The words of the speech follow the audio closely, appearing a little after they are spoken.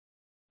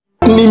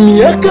Ni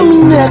miaka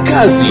 4 ya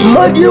kazi,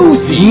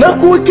 mageuzi na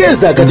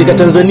kuwekeza katika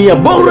Tanzania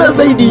bora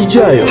zaidi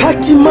ijayo.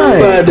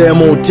 Hatimaye baada ya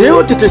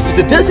maoteo,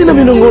 tetesi na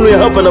minongono ya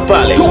hapa na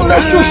pale,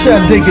 tunashusha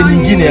ndege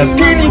nyingine ya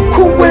pili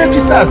kubwa ya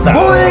kisasa,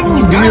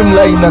 Boing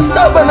Dreamliner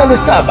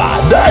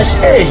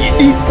 787-A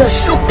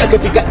itashuka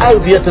katika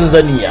ardhi ya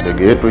Tanzania.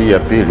 Ndege yetu hii ya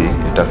pili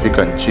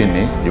itafika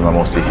nchini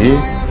Jumamosi hii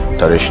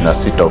tarehe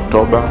 26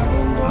 Oktoba,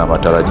 na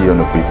matarajio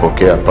ni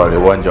kuipokea pale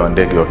uwanja wa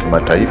ndege wa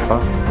kimataifa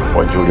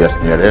wa Julius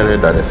Nyerere,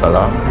 Dar es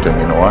Salaam,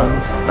 Terminal 1.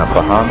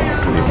 Nafahamu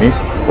tulimiss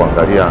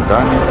kuangalia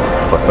angani,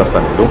 kwa sasa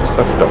ni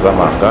ruksa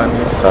kutazama angani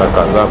saa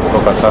kadhaa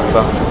kutoka sasa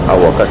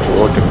au wakati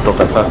wote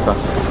kutoka sasa.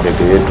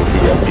 Ndege yetu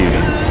hii ya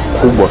pili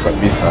kubwa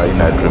kabisa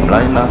aina ya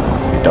Dreamliner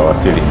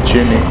itawasili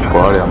nchini.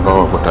 Kwa wale ambao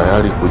wako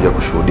tayari kuja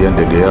kushuhudia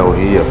ndege yao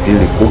hii ya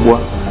pili kubwa,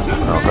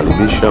 na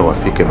wakaribisha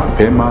wafike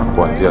mapema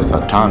kuanzia saa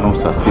 5,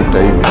 saa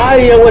 6 hivi.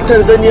 Haya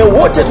Watanzania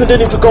wote,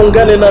 twendeni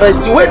tukaungane na rais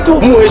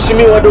wetu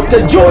Mheshimiwa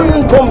Dr.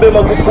 John Pombe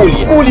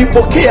Magufuli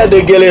kulipokea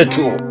ndege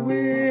letu.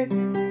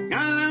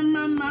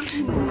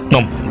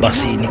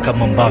 Basi ni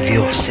kama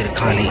ambavyo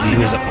serikali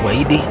iliweza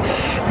kuahidi,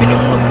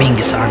 minong'ono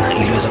mingi sana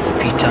iliweza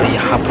kupita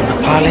ya hapa na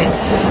pale,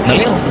 na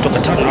leo kutoka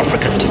Tan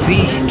African TV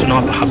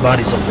tunawapa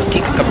habari za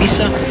uhakika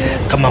kabisa,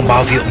 kama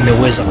ambavyo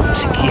mmeweza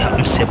kumsikia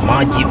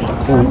msemaji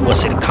mkuu wa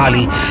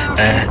serikali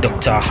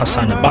Dr.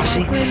 Hassan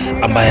Abasi,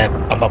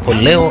 ambapo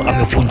leo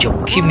amevunja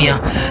ukimya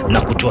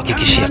na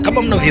kutuhakikishia,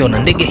 kama mnavyoona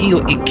ndege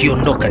hiyo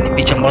ikiondoka. Ni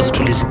picha ambazo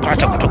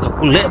tulizipata kutoka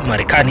kule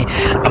Marekani,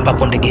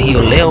 ambapo ndege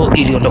hiyo leo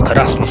iliondoka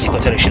rasmi siku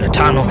ya tarehe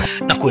 25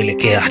 na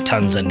kuelekea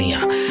Tanzania.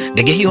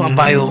 Ndege hiyo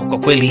ambayo kwa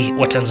kweli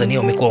Watanzania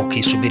wamekuwa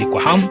wakisubiri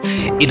kwa hamu,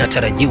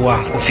 inatarajiwa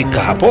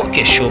kufika hapo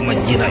kesho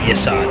majira ya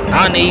saa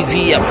 8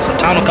 hivi ama saa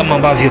 5, kama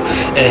ambavyo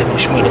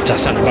Mheshimiwa Dr.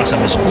 Hassan Abasi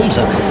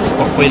amezungumza.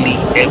 Kwa kweli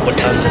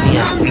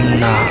Watanzania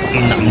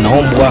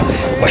mnaombwa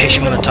kwa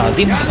heshima na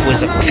taadhima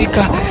kuweza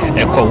kufika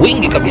kwa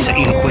wingi kabisa,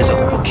 ili kuweza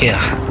kupokea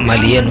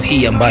mali yenu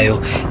hii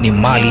ambayo ni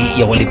mali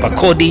ya walipa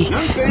kodi,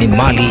 ni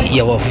mali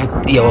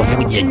ya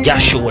wavuja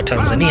jasho wa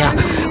Tanzania,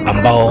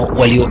 ambao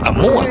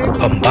walioamua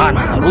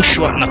kupambana na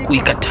rushwa na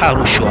kuikataa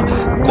rushwa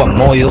kwa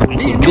moyo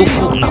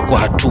mkunjufu na kwa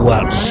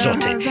hatua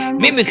zote.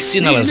 Mimi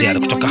sina la ziada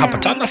kutoka hapa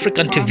Tan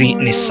African TV,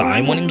 ni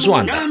Simon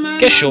Mzwanda.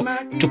 Kesho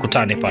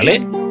tukutane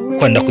pale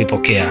kwenda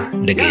kuipokea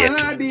ndege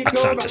yetu.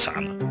 Asante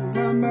sana.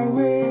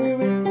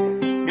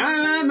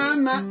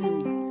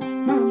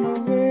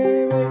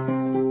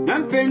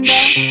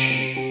 Shh.